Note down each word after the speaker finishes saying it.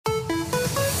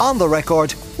On the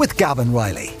Record with Gavan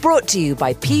Riley. Brought to you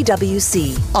by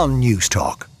PwC on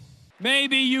Newstalk.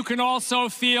 Maybe you can also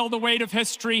feel the weight of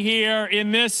history here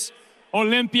in this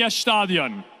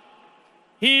Olympiastadion.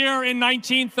 Here in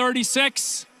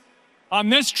 1936, on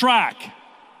this track,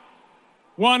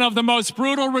 one of the most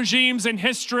brutal regimes in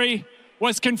history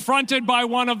was confronted by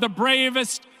one of the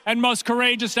bravest and most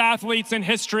courageous athletes in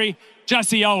history,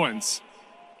 Jesse Owens.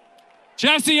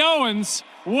 Jesse Owens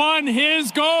won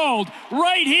his gold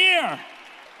right here.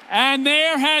 And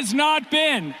there has not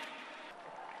been,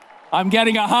 I'm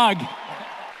getting a hug.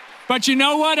 But you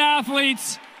know what,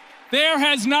 athletes? There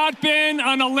has not been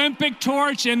an Olympic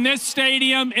torch in this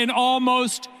stadium in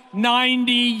almost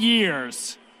 90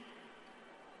 years.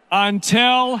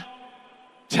 Until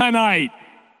tonight.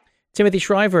 Timothy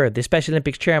Shriver, the Special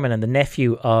Olympics chairman and the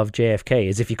nephew of JFK,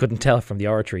 as if you couldn't tell from the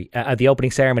oratory, at the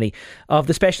opening ceremony of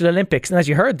the Special Olympics. And as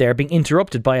you heard there, being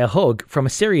interrupted by a hug from a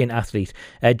Syrian athlete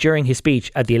during his speech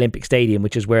at the Olympic Stadium,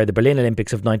 which is where the Berlin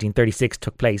Olympics of 1936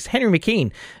 took place. Henry McKean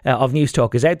of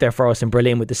Newstalk is out there for us in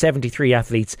Berlin with the 73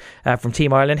 athletes from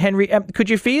Team Ireland. Henry, could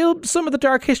you feel some of the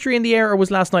dark history in the air, or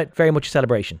was last night very much a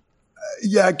celebration?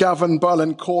 Yeah, Gavin,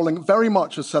 Berlin calling very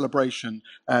much a celebration.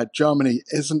 Germany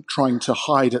isn't trying to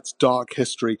hide its dark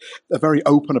history. They're very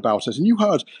open about it. And you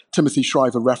heard Timothy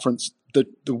Shriver reference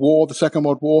the war, the Second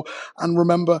World War. And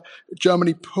remember,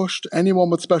 Germany pushed anyone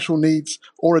with special needs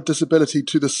or a disability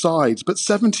to the sides. But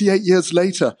 78 years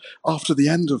later, after the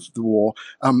end of the war,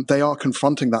 they are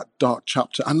confronting that dark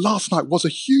chapter. And last night was a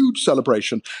huge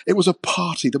celebration. It was a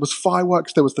party. There was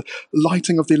fireworks. There was the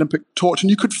lighting of the Olympic torch. And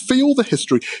you could feel the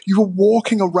history. You were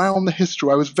walking around the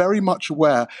history. I was very much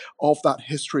aware of that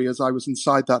history as I was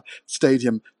inside that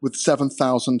stadium with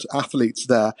 7,000 athletes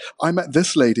there. I met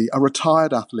this lady, a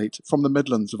retired athlete from the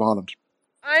Midlands of Ireland.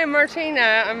 I'm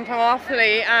Martina, I'm from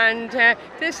Offaly, and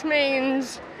this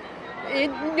means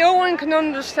no one can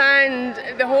understand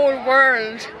the whole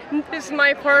world. This is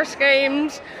my first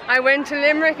games. I went to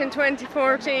Limerick in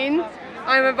 2014.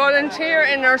 I'm a volunteer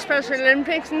in our Special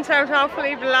Olympics in South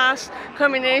Offaly the last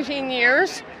coming 18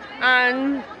 years,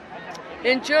 and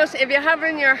it just, if you have it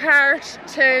in your heart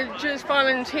to just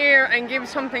volunteer and give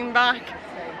something back,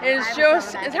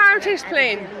 it's hard to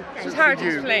explain. It's hard to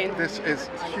explain. This is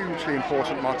hugely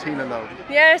important, Martina, though.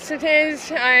 Yes, it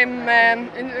is. I'm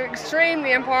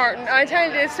extremely important. I tell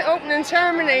you, this opening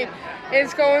ceremony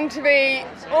is going to be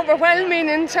overwhelming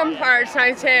in some parts,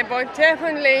 I'd say, but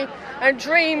definitely a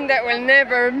dream that will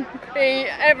never be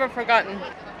ever forgotten.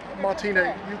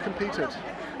 Martina, you competed.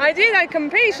 I did. I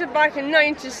competed back in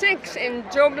 '96 in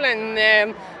Dublin.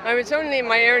 I was only in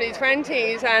my early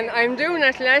 20s, and I'm doing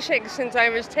athletics since I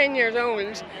was 10 years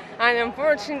old. And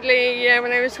unfortunately,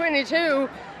 when I was 22,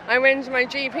 I went to my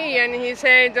GP and he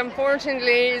said,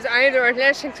 unfortunately, it's either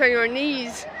athletics or your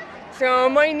knees. So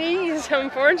my knees,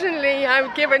 unfortunately,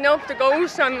 have given up the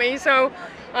ghost on me. So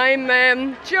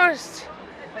I'm just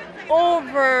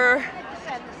over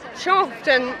chuffed,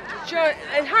 and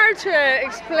it's hard to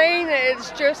explain it.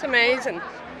 It's just amazing.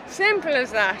 Simple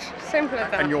as that. Simple as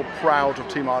that. And you're proud of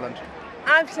Team Ireland?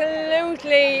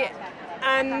 Absolutely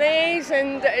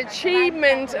amazing. The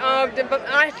achievement of the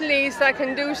athletes that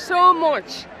can do so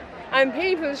much. And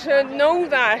people should know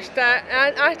that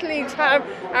athletes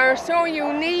are so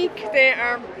unique, they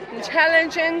are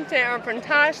intelligent, they are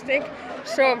fantastic.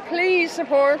 So please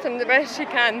support them the best you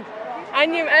can.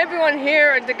 And everyone here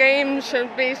at the Games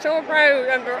should be so proud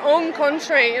of their own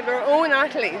country, of their own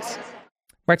athletes.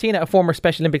 Martina, a former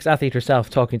Special Olympics athlete herself,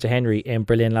 talking to Henry in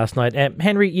Berlin last night.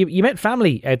 Henry, you met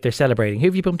family out there celebrating. Who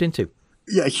have you bumped into?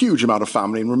 Yeah, a huge amount of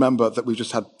family. And remember that we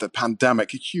just had the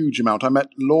pandemic, a huge amount. I met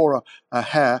Laura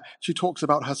Hare. She talks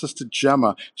about her sister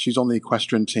Gemma. She's on the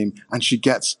equestrian team and she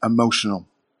gets emotional.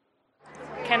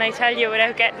 Can I tell you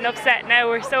without getting upset now,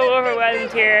 we're so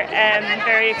overwhelmed here.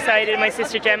 Very excited. My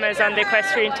sister Gemma is on the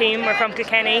equestrian team. We're from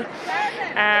Kilkenny,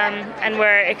 and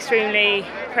we're extremely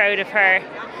proud of her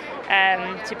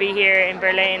to be here in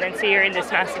Berlin and see her in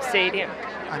this massive stadium.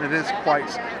 And it is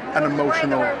quite an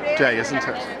emotional day, isn't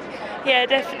it? Yeah,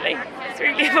 definitely. It's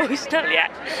really emotional, yeah.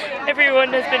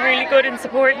 Everyone has been really good in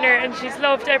supporting her and she's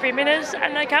loved every minute,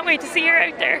 and I can't wait to see her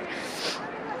out there.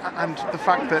 And the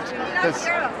fact that there's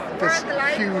this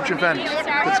huge event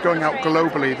that's going out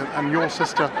globally and your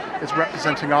sister is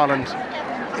representing Ireland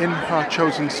in her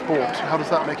chosen sport, how does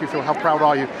that make you feel? How proud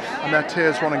are you? And there are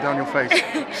tears running down your face.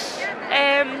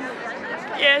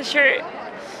 Yeah, sure.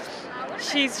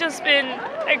 She's just been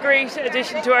a great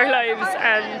addition to our lives,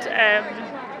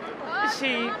 and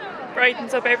she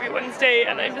brightens up everyone's day,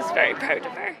 and I'm just very proud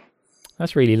of her.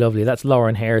 That's really lovely. That's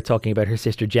Lauren Hare talking about her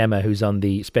sister Gemma, who's on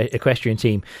the equestrian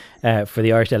team for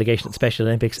the Irish delegation at Special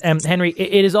Olympics. Henry,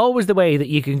 it is always the way that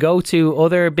you can go to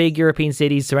other big European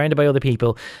cities surrounded by other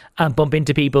people and bump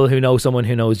into people who know someone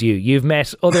who knows you. You've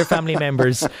met other family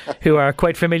members who are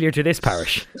quite familiar to this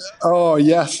parish. Oh,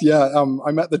 yes, yeah.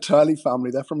 I met the Turley family.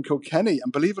 They're from Kilkenny,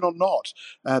 and believe it or not,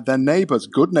 they're neighbours,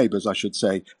 good neighbours, I should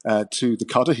say, to the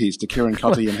Cudahy's, to Kieran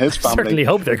Cuddihy and his family. I certainly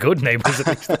hope they're good neighbours at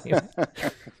least.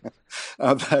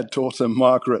 Their daughter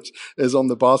Margaret is on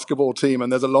the basketball team,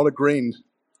 and there's a lot of green.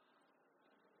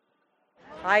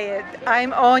 Hi,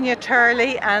 I'm Anya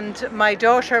Turley, and my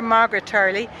daughter Margaret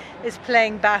Turley is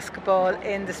playing basketball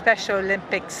in the Special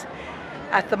Olympics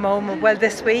at the moment, well,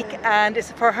 this week, and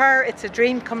for her it's a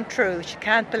dream come true. She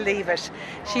can't believe it.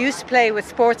 She used to play with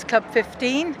Sports Club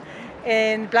 15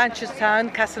 in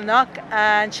Blanchardstown, Castleknock,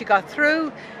 and she got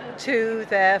through to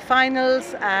the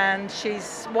finals, and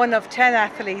she's one of 10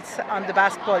 athletes on the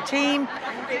basketball team,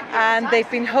 and they've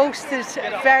been hosted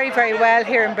very, very well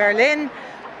here in Berlin.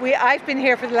 I've been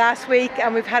here for the last week,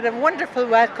 and we've had a wonderful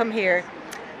welcome here,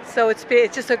 so it's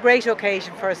just a great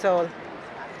occasion for us all.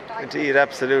 Indeed,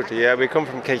 absolutely. Yeah, we come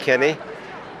from Kilkenny,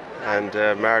 and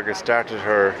Margaret started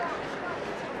her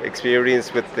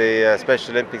experience with the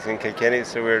Special Olympics in Kilkenny,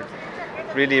 so we're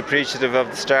really appreciative of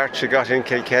the start she got in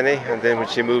Kilkenny, and then when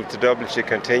she moved to Dublin she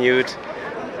continued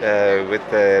with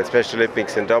the Special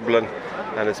Olympics in Dublin,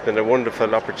 and it's been a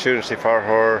wonderful opportunity for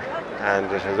her, and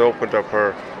it has opened up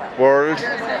her world.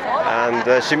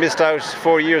 And she missed out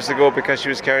 4 years ago because she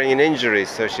was carrying an injury,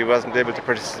 so she wasn't able to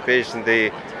participate in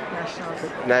the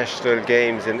national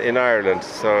games in Ireland,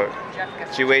 so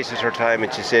she waited her time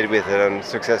and she stayed with it, and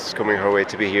success is coming her way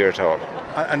to be here at all.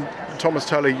 And Thomas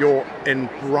Turley, you're in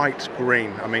bright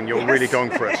green. I mean, you're really going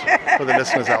for it, for the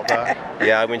listeners out there.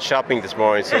 Yeah, I went shopping this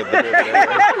morning, so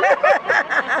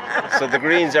the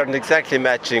greens aren't exactly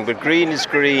matching, but green is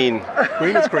green.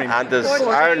 Green is green. And there's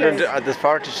Ireland, there's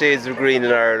 40 shades of green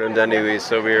in Ireland anyway,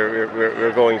 so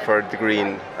we're going for the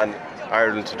green, and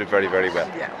Ireland to do very, very well.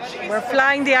 Yeah. We're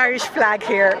flying the Irish flag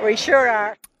here, we sure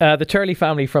are. The Turley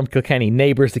family from Kilkenny,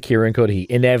 neighbours to Kieran Cuddihy,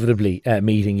 inevitably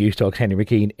meeting Newstalk's Henry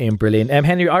McKean in Berlin.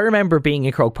 Henry, I remember being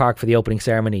in Croke Park for the opening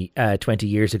ceremony 20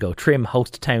 years ago. Trim,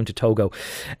 host town to Togo,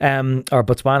 or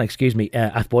Botswana, excuse me.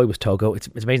 Athboy was Togo. It's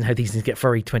amazing how these things get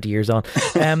furry 20 years on.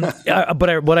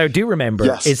 But what I do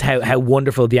remember is how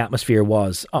wonderful the atmosphere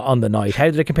was on the night. How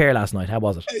did it compare last night? How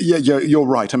was it? Yeah, you're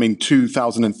right. I mean,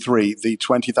 2003, the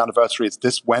 20th anniversary is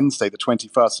this Wednesday, the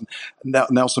 21st. And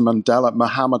Nelson Mandela,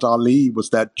 Muhammad Ali was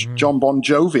there. John Bon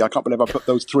Jovi. I can't believe I put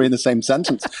those three in the same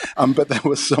sentence. But there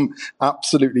was some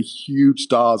absolutely huge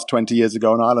stars 20 years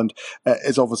ago. And Ireland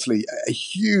is obviously a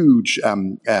huge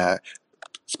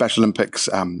Special Olympics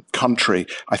country.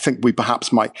 I think we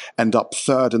perhaps might end up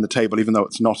third in the table, even though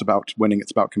it's not about winning,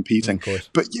 it's about competing.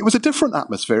 But it was a different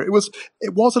atmosphere. It was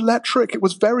electric. It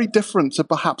was very different to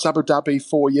perhaps Abu Dhabi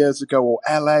 4 years ago, or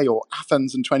LA, or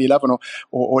Athens in 2011,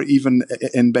 or even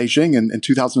in Beijing in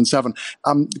 2007.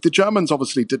 The Germans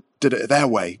obviously did it their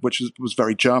way, which was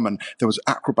very German. There was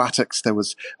acrobatics, there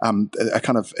was a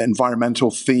kind of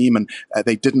environmental theme, and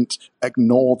they didn't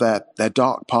ignore their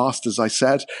dark past, as I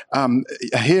said.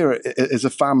 Here is a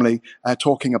family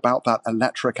talking about that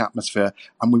electric atmosphere,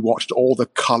 and we watched all the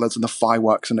colours and the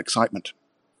fireworks and excitement.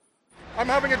 I'm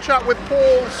having a chat with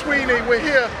Paul Sweeney. We're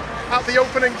here at the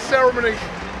opening ceremony.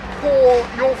 Paul,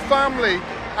 your family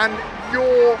and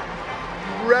your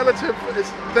relative is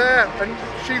there, and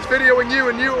she's videoing you,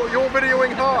 and you're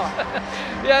videoing her.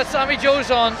 Yeah, Sammy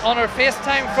Jo's on her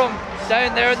FaceTime from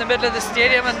down there in the middle of the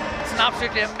stadium, and it's an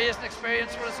absolutely amazing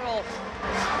experience for us all.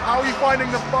 How are you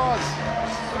finding the buzz?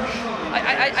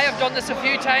 I have done this a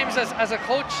few times as a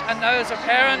coach and now as a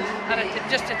parent, and it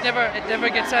never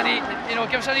gets any,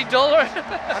 gives any duller.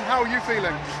 And how are you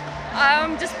feeling?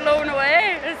 I'm just blown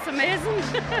away. It's amazing.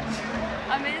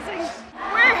 Amazing.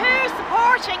 We're here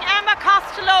supporting Emma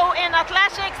Costello in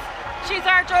athletics. She's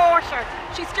our daughter.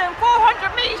 She's doing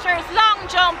 400 metres, long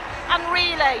jump and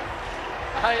relay.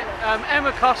 I'm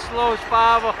Emma Costello's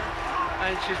father,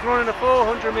 and she's running the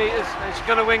 400 metres and she's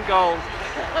going to win gold.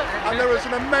 And there is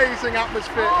an amazing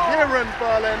atmosphere here in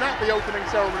Berlin at the opening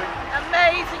ceremony.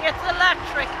 Amazing, it's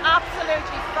electric,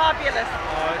 absolutely fabulous.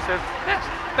 Oh, it's the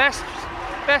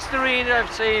best arena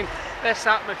I've seen, best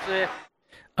atmosphere.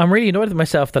 I'm really annoyed with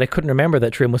myself that I couldn't remember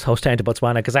that Trim was host town to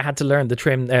Botswana, because I had to learn the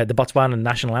Botswana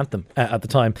national anthem at the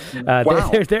time.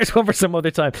 Wow. There's one for some other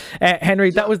time.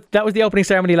 Henry, that was the opening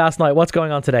ceremony last night. What's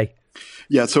going on today?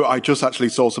 Yeah, so I just actually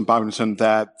saw some badminton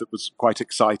there that was quite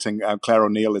exciting. Claire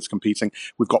O'Neill is competing.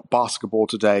 We've got basketball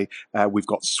today. We've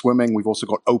got swimming. We've also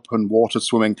got open water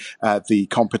swimming. The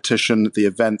competition, the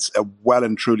events are well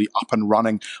and truly up and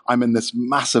running. I'm in this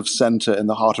massive center in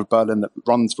the heart of Berlin that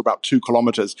runs for about 2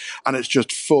 kilometers, and it's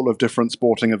just full of different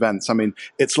sporting events. I mean,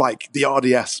 it's like the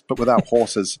RDS, but without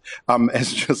horses.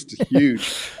 It's just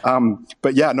huge.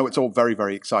 But yeah, no, it's all very,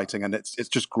 very exciting. And it's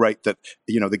just great that,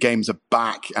 the games are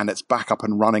back and it's back up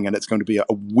and running, and it's going to be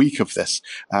a week of this,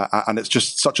 and it's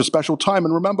just such a special time.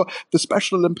 And remember, the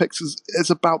Special Olympics is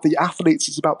about the athletes,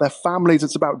 it's about their families,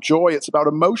 it's about joy, it's about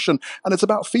emotion, and it's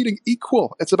about feeling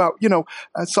equal. It's about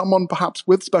someone perhaps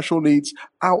with special needs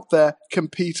out there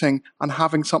competing and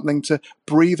having something to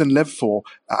breathe and live for.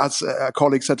 As a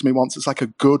colleague said to me once, it's like a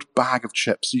good bag of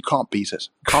chips. You can't beat it.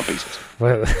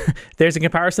 Well, there's a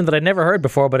comparison that I'd never heard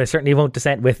before, but I certainly won't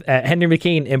dissent with. Henry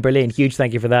McKean in Berlin, huge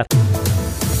thank you for that.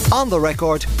 On the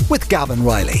Record with Gavan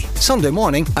Riley. Sunday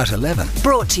morning at 11.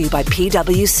 Brought to you by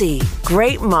PwC.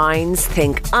 Great minds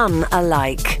think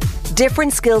unalike.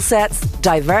 Different skill sets,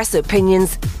 diverse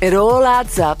opinions. It all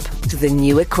adds up to the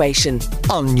new equation.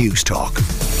 On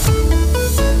Newstalk.